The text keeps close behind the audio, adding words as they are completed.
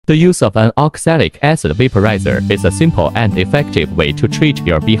The use of an oxalic acid vaporizer is a simple and effective way to treat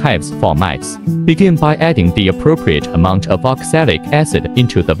your beehives for mites. Begin by adding the appropriate amount of oxalic acid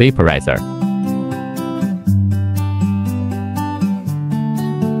into the vaporizer.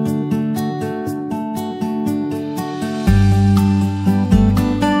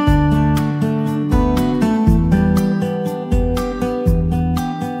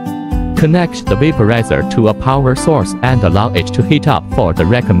 Connect the vaporizer to a power source and allow it to heat up for the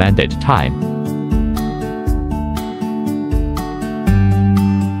recommended time.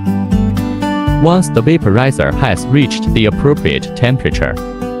 Once the vaporizer has reached the appropriate temperature,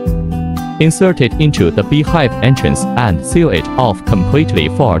 insert it into the beehive entrance and seal it off completely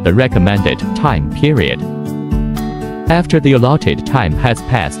for the recommended time period. After the allotted time has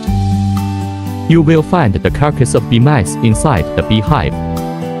passed, you will find the carcass of bee mice inside the beehive.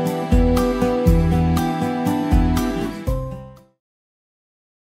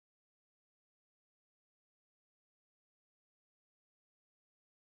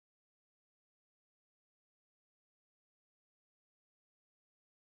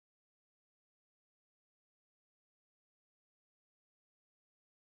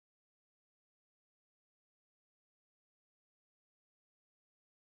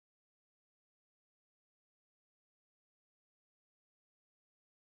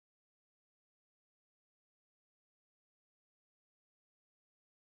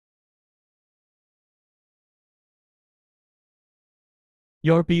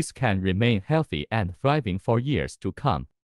 Your bees can remain healthy and thriving for years to come.